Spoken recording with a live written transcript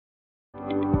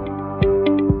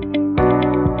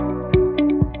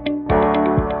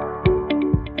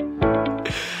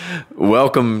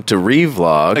Welcome to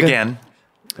Revlog.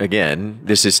 Again,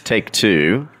 this is take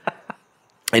 2.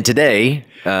 And today,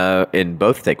 in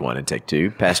both take 1 and take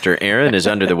 2, Pastor Aaron is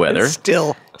under the weather.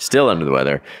 Still under the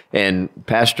weather. And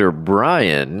Pastor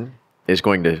Bryan is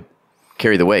going to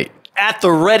carry the weight. at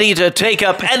the ready to take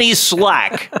up any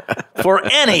slack for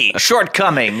any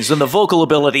shortcomings in the vocal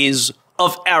abilities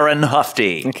of Aaron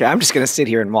Hufty. Okay, I'm just going to sit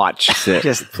here and watch.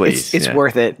 Please. It's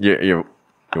worth it. You're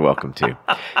welcome to.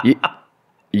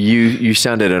 You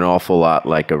sounded an awful lot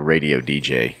like a radio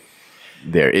DJ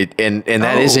there. And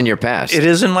that is in your past. It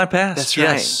is in my past. That's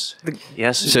yes. right.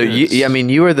 Yes. So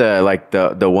you were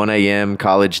the 1 a.m.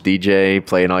 college DJ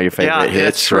playing all your favorite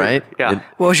hits, right? Yeah.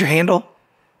 What was your handle?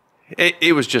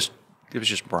 It was just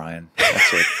Bryan.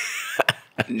 That's it.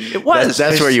 It was.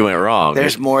 That's where you went wrong.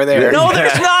 There's more there. No,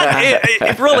 there's not.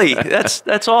 It really.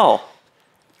 That's all.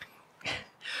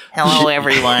 Hello,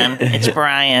 everyone. It's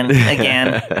Bryan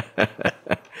again.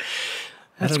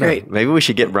 That's great. Maybe we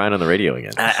should get Bryan on the radio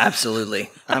again. Absolutely.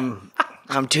 I'm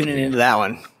tuning into that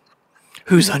one.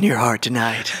 Who's on your heart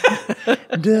tonight?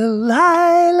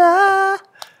 Delilah.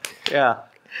 Yeah.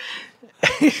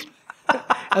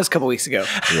 That was a couple weeks ago.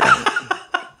 Yeah.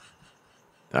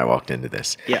 I walked into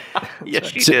this. Yeah.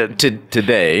 Yes, you did.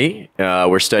 Today,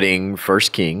 we're studying 1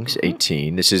 Kings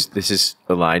 18. This is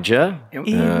Elijah.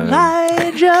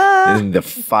 Elijah. And the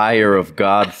fire of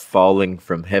God falling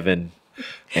from heaven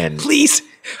and Please.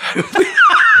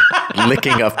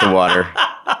 licking up the water.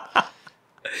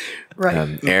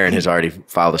 Right. Aaron has already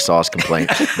filed a sauce complaint,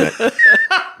 but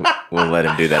we'll let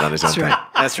him do that on his own time.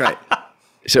 That's right.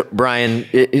 So, Bryan,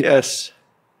 Yes.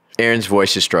 Aaron's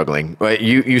voice is struggling.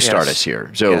 You start us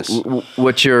here. So, Yes.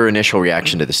 What's your initial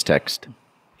reaction to this text?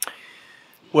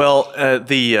 Well,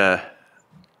 the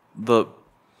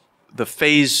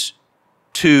phase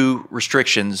 2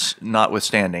 restrictions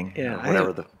notwithstanding, Yeah,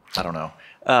 whatever I don't know.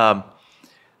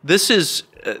 This is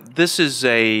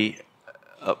a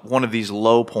one of these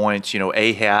low points.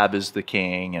 Ahab is the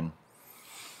king, and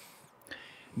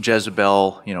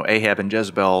Jezebel. Ahab and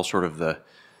Jezebel, sort of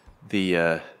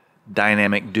the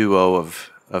dynamic duo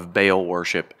of Baal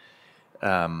worship.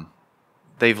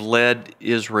 They've led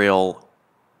Israel,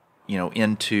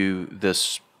 into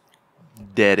this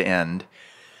dead end.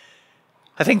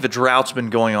 I think the drought's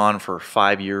been going on for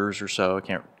 5 years or so. I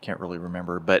can't really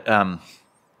remember, but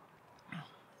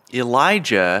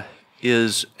Elijah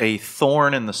is a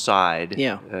thorn in the side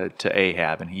to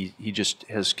Ahab, and he just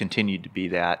has continued to be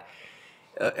that.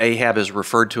 Ahab has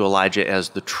referred to Elijah as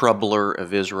the troubler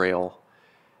of Israel.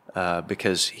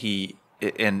 Because he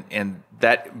and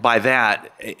that by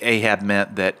that Ahab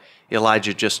meant that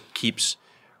Elijah just keeps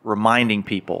reminding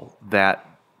people that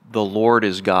the Lord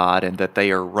is God and that they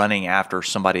are running after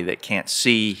somebody that can't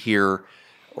see, hear,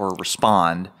 or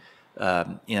respond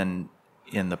in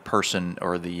the person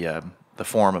or the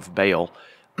form of Baal.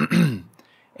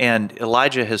 And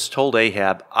Elijah has told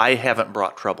Ahab, "I haven't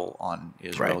brought trouble on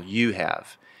Israel. Right. You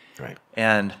have." Right.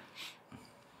 And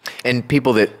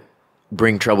people that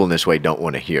bring trouble in this way don't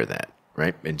want to hear that,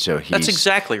 right? And so that's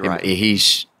exactly right.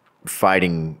 He's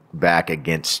fighting back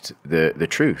against the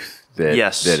truth that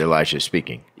Elijah is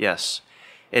speaking. Yes,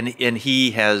 and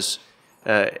he has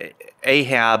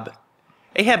Ahab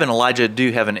and Elijah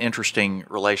do have an interesting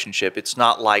relationship. It's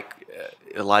not like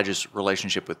Elijah's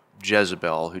relationship with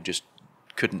Jezebel, who just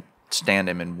couldn't stand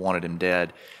him and wanted him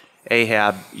dead.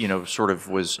 Ahab, sort of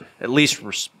was at least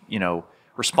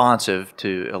responsive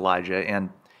to Elijah, and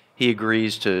he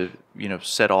agrees to,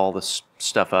 set all this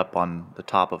stuff up on the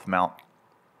top of Mount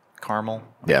Carmel.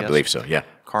 I believe so. Yeah.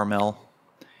 Carmel.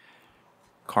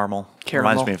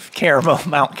 Reminds me of Caramel,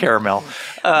 Mount Caramel.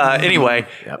 Anyway,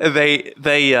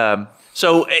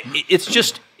 so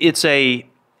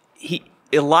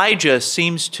Elijah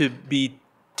seems to be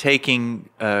taking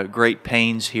great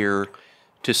pains here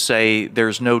to say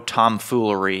there's no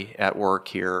tomfoolery at work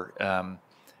here.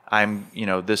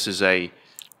 This is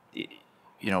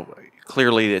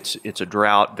clearly it's a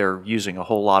drought. They're using a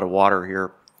whole lot of water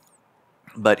here,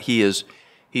 but he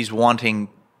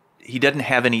doesn't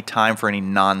have any time for any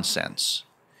nonsense.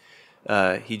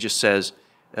 He just says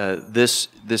this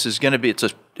is going to be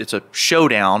it's a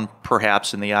showdown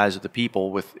perhaps in the eyes of the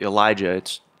people. With Elijah,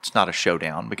 it's not a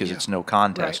showdown because it's no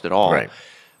contest at all. Right.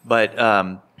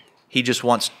 But he just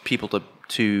wants people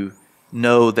to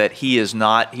know that he doesn't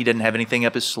have anything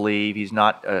up his sleeve. He's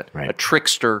not a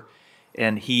trickster.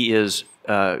 And he is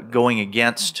going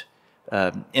against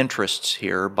interests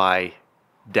here by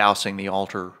dousing the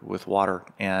altar with water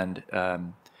and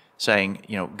saying,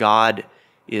 God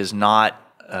is not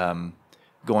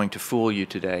going to fool you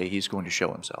today. He's going to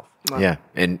show himself. Wow. Yeah,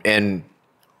 and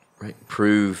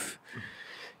prove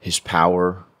his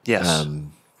power, Yes.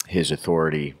 his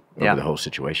authority over the whole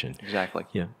situation. Exactly.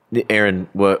 Yeah. Aaron,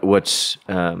 what's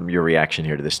your reaction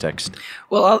here to this text?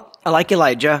 Well, I like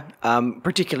Elijah,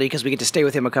 particularly because we get to stay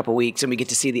with him a couple weeks and we get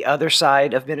to see the other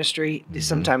side of ministry.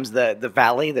 Sometimes the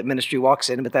valley that ministry walks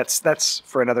in, but that's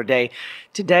for another day.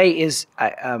 Today is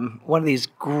one of these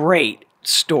great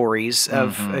stories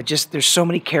of just there's so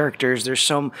many characters, there's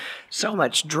so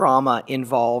much drama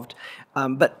involved.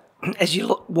 But as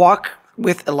you walk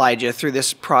with Elijah through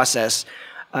this process,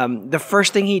 the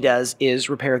first thing he does is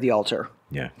repair the altar.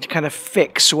 Yeah. To kind of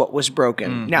fix what was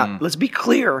broken. Now, let's be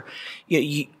clear.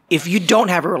 If you don't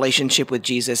have a relationship with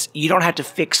Jesus, you don't have to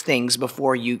fix things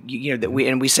before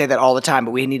we say that all the time,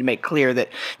 but we need to make clear that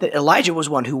Elijah was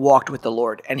one who walked with the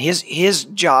Lord, and his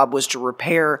job was to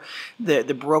repair the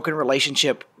broken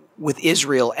relationship with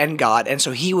Israel and God, and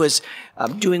so he was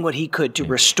doing what he could to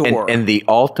restore. And the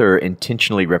altar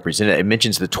intentionally represented. It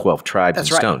mentions the 12 tribes and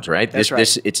stones, right? That's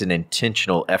right. It's an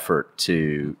intentional effort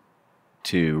to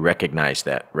recognize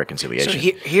that reconciliation. So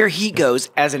here he goes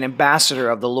as an ambassador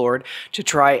of the Lord to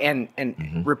try and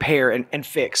repair and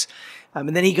fix.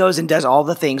 And then he goes and does all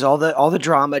the things, all the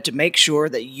drama to make sure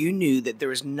that you knew that there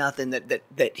was nothing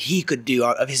that he could do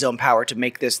of his own power to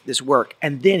make this work.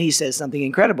 And then he says something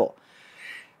incredible.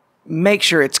 Make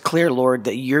sure it's clear, Lord,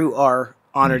 that you are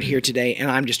honored here today,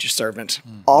 and I'm just your servant.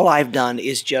 All I've done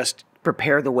is just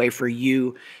prepare the way for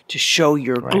you to show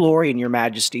your glory and your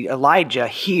majesty. Elijah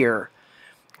here,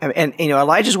 and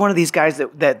Elijah's one of these guys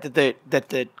that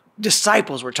the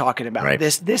disciples were talking about. Right.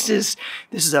 This is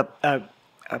a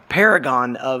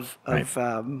paragon of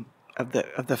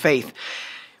the faith.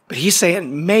 But he's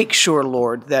saying, make sure,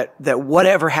 Lord, that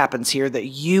whatever happens here, that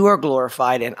you are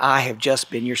glorified, and I have just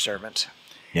been your servant.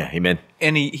 Yeah, amen.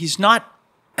 And he's not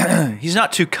he's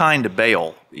not too kind to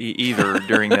Baal either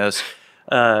during this.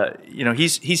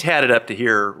 He's had it up to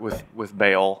here with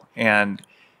Baal, and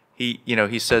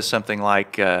he says something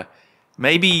like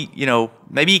maybe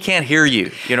he can't hear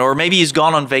you, or maybe he's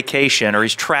gone on vacation or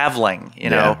he's traveling.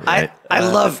 Yeah, right. I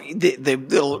love the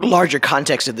larger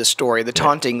context of this story, the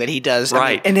taunting that he does.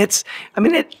 Right. There's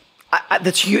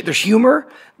humor.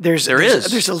 There's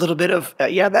a little bit of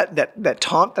that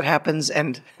taunt that happes,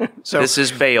 and so this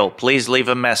is Baal. Please leave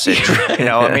a message.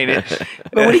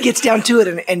 but when he gets down to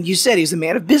it, and you said he's a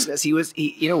man of business.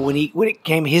 When it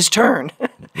came his turn,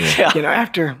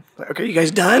 after okay, you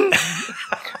guys done?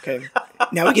 Okay,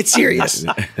 now we get serious.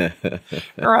 All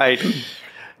right,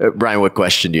 Bryan, what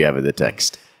question do you have of the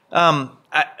text?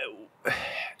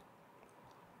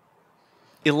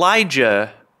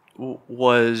 Elijah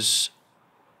was.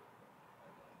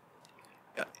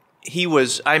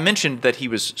 I mentioned that he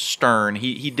was stern.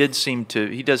 He does seem to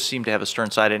have a stern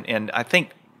side, and I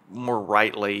think more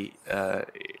rightly,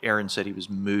 Aaron said he was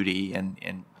moody,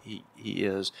 and he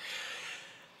is.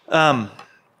 How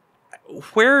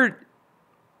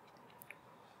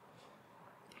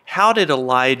did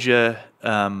Elijah?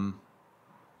 How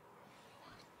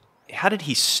did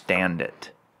he stand it?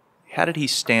 How did he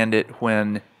stand it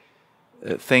when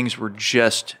things were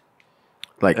just?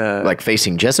 Like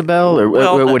facing Jezebel, or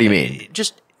what do you mean?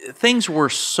 Just things were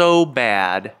so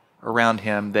bad around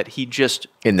him that he just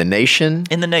in the nation,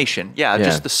 yeah.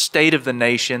 Just the state of the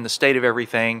nation, the state of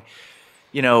everything.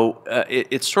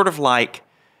 It's sort of like,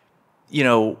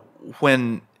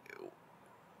 when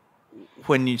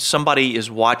somebody is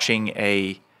watching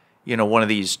one of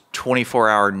these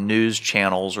 24-hour news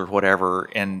channels or whatever,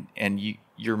 and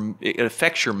it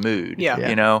affects your mood.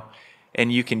 Yeah. And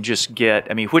you can just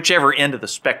get, whichever end of the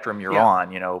spectrum you're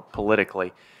on,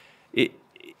 politically.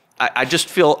 I just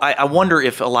feel, I wonder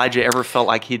if Elijah ever felt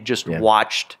like he'd just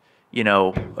watched, in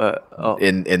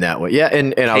that way. Yeah,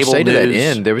 and I'll say to that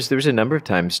end, there was a number of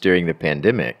times during the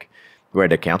pandemic where I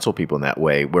had to counsel people in that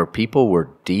way, where people were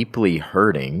deeply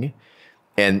hurting,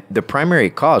 and the primary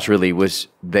cause really was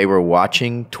they were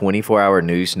watching 24-hour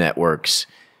news networks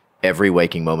every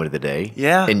waking moment of the day.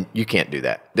 Yeah. And you can't do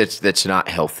that. That's not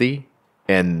healthy.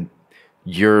 And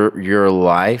your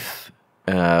life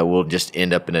will just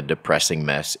end up in a depressing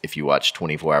mess if you watch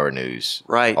 24-hour news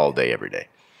all day, every day.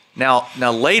 Now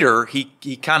later, he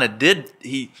kind of did.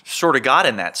 He sort of got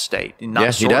in that state. He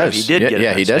does. He does get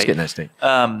in that state.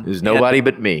 There's nobody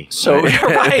but me. So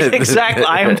right, exactly.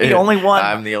 I am the only one.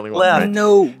 I'm the only one left. left.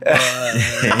 No,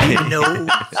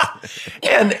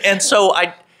 And so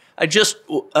I just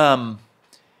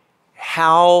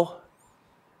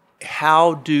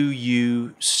how do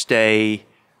you stay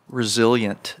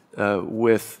resilient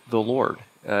with the Lord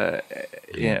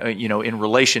in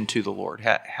relation to the Lord?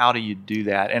 How do you do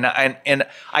that? And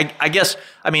I guess,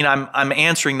 I mean, I'm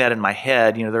answering that in my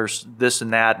head. There's this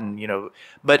and that, and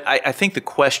but I think the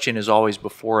question is always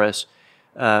before us: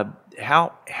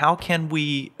 how can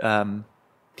we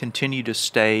continue to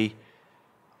stay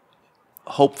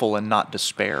hopeful and not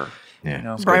despair?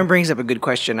 Yeah. Bryan brings up a good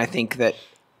question. I think that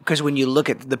because when you look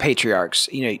at the patriarchs,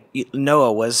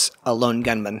 Noah was a lone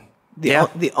gunman.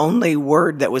 The only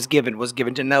word that was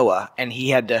given to Noah, and he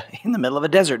had to, in the middle of a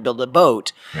desert, build a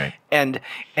boat, right? And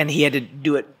he had to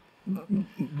do it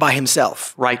by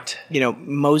himself, right?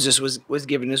 Moses was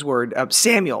given his word.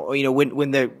 Samuel,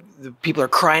 when the people are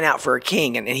crying out for a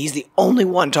king, and he's the only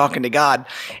one talking to God,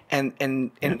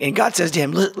 and God says to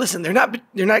him, "Listen, they're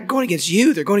not going against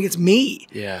you; they're going against me."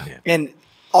 Yeah. And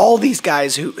all these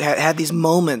guys who had these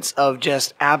moments of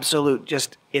just absolute,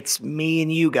 it's me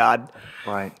and you, God.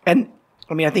 Right. And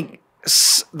I mean, I think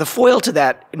the foil to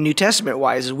that, New Testament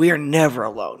wise, is we are never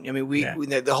alone. I mean, we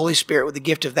the Holy Spirit with the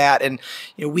gift of that, and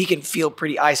we can feel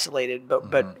pretty isolated,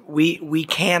 but we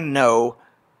can know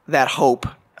that hope.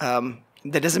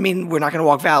 That doesn't mean we're not going to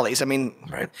walk valleys. I mean,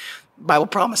 right. Bible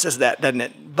promises that, doesn't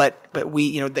it? But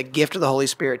we, the gift of the Holy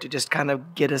Spirit to just kind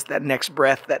of get us that next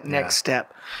breath, that next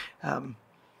step. So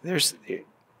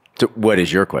what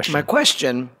is your question? My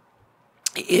question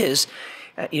is,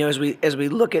 as we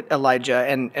look at Elijah,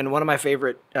 and one of my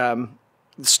favorite, the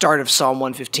start of Psalm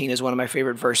 115 is one of my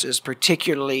favorite verses,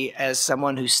 particularly as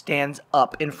someone who stands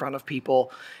up in front of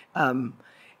people.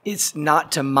 It's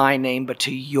not to my name, but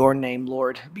to your name,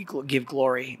 Lord, give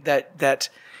glory. That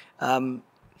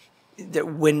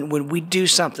when we do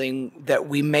something, that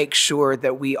we make sure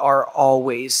that we are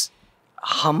always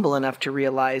humble enough to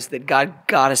realize that God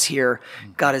got us here.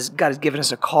 God has given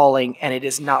us a calling, and it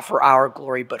is not for our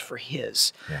glory, but for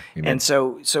His. Yeah, and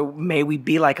so may we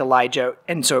be like Elijah.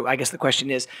 And so I guess the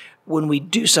question is, when we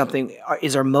do something,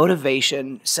 is our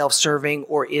motivation self-serving,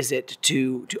 or is it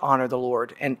to honor the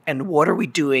Lord? And what are we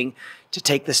doing to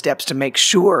take the steps to make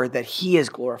sure that He is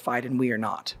glorified and we are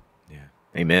not? Yeah.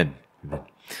 Amen.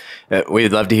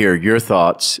 We'd love to hear your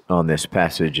thoughts on this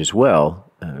passage as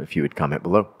well, if you would comment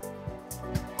below.